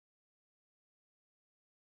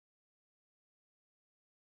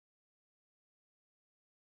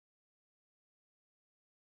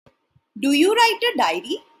Do you write a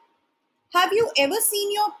diary? Have you ever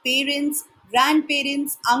seen your parents,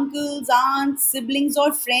 grandparents, uncles, aunts, siblings,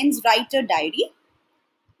 or friends write a diary?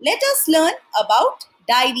 Let us learn about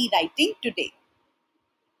diary writing today.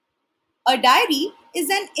 A diary is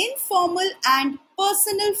an informal and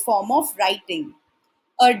personal form of writing.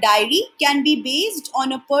 A diary can be based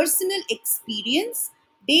on a personal experience,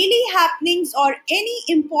 daily happenings, or any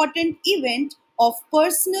important event of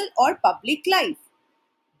personal or public life.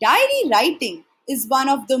 Diary writing is one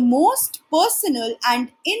of the most personal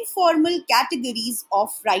and informal categories of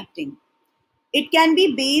writing. It can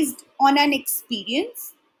be based on an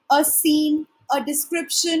experience, a scene, a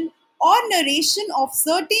description, or narration of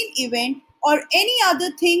certain event or any other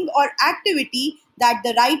thing or activity that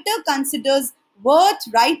the writer considers worth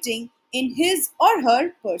writing in his or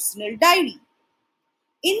her personal diary.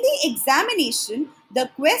 In the examination, the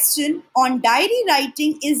question on diary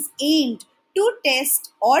writing is aimed to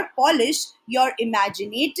test or polish your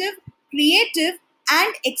imaginative, creative,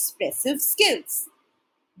 and expressive skills.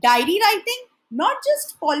 Diary writing not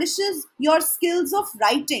just polishes your skills of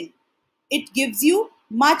writing, it gives you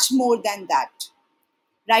much more than that.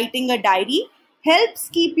 Writing a diary helps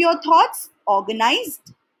keep your thoughts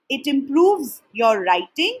organized. It improves your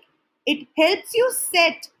writing. It helps you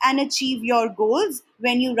set and achieve your goals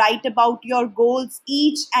when you write about your goals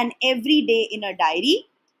each and every day in a diary.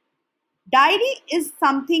 Diary is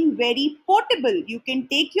something very portable. You can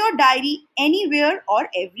take your diary anywhere or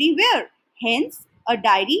everywhere. Hence, a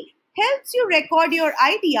diary helps you record your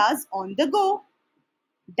ideas on the go.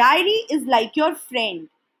 Diary is like your friend.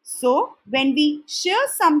 So, when we share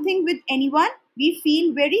something with anyone, we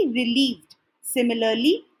feel very relieved.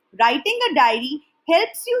 Similarly, writing a diary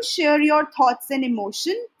helps you share your thoughts and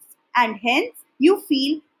emotions, and hence you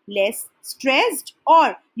feel less stressed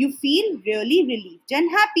or you feel really relieved and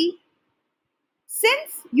happy.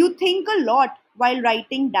 Since you think a lot while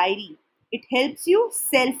writing diary, it helps you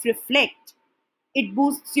self-reflect. It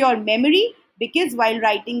boosts your memory because while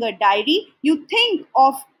writing a diary, you think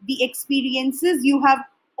of the experiences you have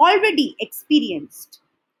already experienced.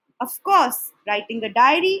 Of course, writing a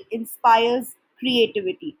diary inspires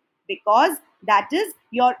creativity because that is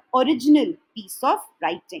your original piece of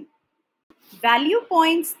writing. Value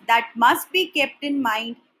points that must be kept in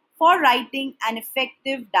mind for writing an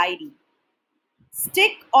effective diary.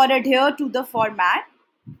 Stick or adhere to the format.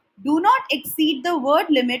 Do not exceed the word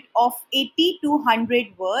limit of 80 to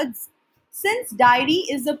 100 words. Since diary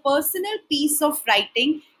is a personal piece of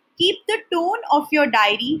writing, keep the tone of your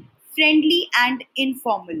diary friendly and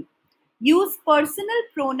informal. Use personal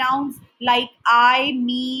pronouns like I,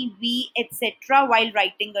 me, we, etc. while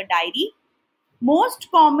writing a diary. Most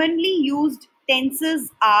commonly used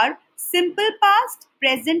tenses are simple past,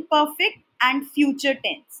 present perfect, and future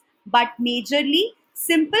tense. But majorly,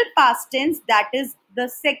 simple past tense, that is the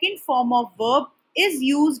second form of verb, is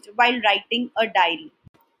used while writing a diary.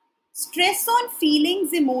 Stress on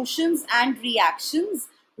feelings, emotions, and reactions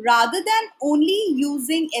rather than only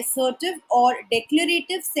using assertive or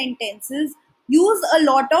declarative sentences. Use a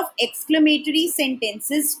lot of exclamatory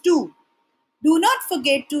sentences too. Do not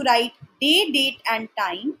forget to write day, date, and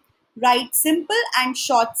time. Write simple and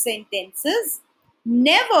short sentences.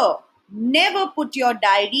 Never put your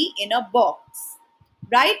diary in a box.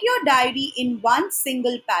 Write your diary in one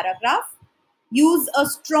single paragraph. Use a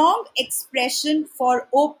strong expression for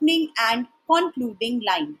opening and concluding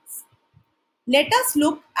lines. Let us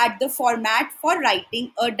look at the format for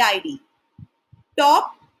writing a diary.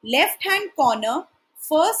 Top left hand corner,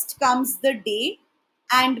 first comes the day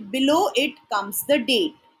and below it comes the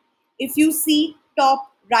date. If you see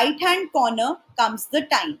top right hand corner comes the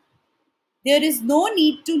time. There is no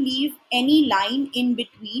need to leave any line in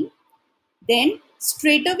between. Then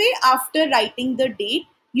straight away after writing the date,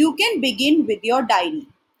 you can begin with your diary.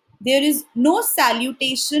 There is no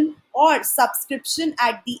salutation or subscription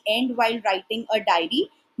at the end while writing a diary.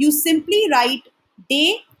 You simply write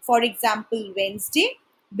day, for example, Wednesday,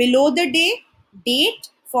 below the day, date,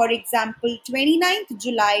 for example, 29th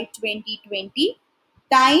July 2020,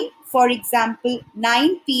 time, for example,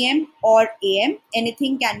 9 p.m. or am,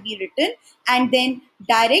 anything can be written, and then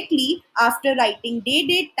directly after writing day,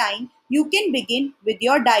 date, time, you can begin with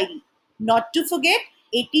your diary. Not to forget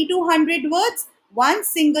 80 to 100 words, one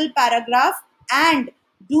single paragraph, and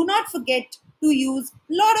do not forget to use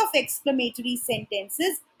lot of exclamatory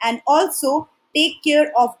sentences and also take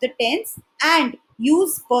care of the tense and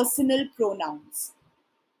use personal pronouns.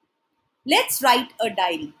 Let's write a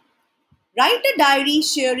diary. Write a diary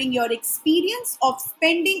sharing your experience of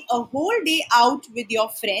spending a whole day out with your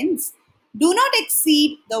friends. Do not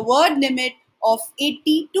exceed the word limit of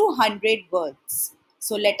 80 to 100 words.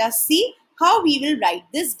 So let us see how we will write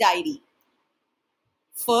this diary.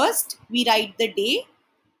 First, we write the day,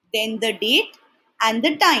 then the date and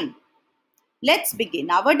the time. Let's begin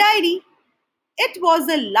our diary. It was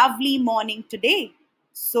a lovely morning today.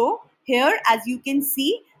 So, here as you can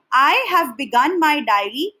see, I have begun my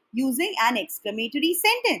diary using an exclamatory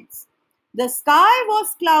sentence. The sky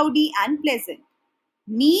was cloudy and pleasant.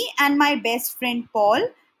 Me and my best friend Paul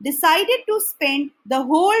decided to spend the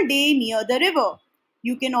whole day near the river.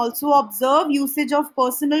 You can also observe usage of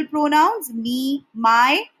personal pronouns me,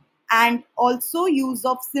 my, and also use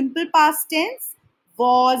of simple past tense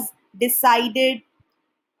was, decided.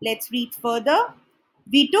 Let's read further.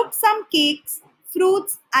 We took some cakes,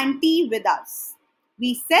 fruits, and tea with us.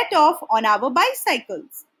 We set off on our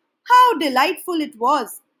bicycles. How delightful it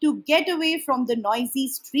was to get away from the noisy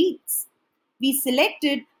streets. We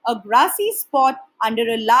selected a grassy spot under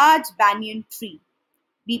a large banyan tree.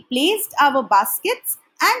 We placed our baskets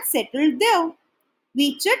and settled there.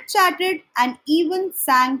 We chit chatted and even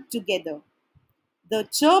sang together. The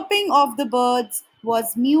chirping of the birds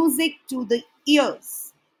was music to the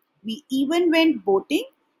ears. We even went boating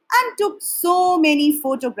and took so many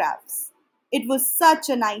photographs. It was such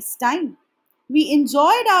a nice time. We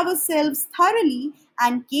enjoyed ourselves thoroughly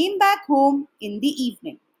and came back home in the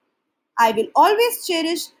evening. I will always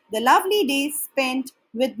cherish the lovely days spent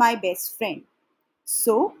with my best friend.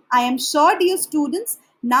 So, I am sure, dear students,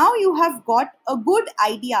 now you have got a good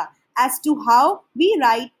idea as to how we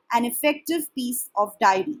write an effective piece of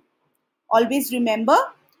diary. Always remember,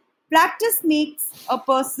 practice makes a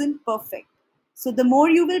person perfect. So, the more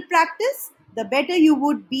you will practice, the better you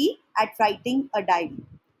would be at writing a diary.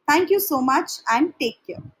 Thank you so much and take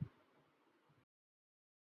care.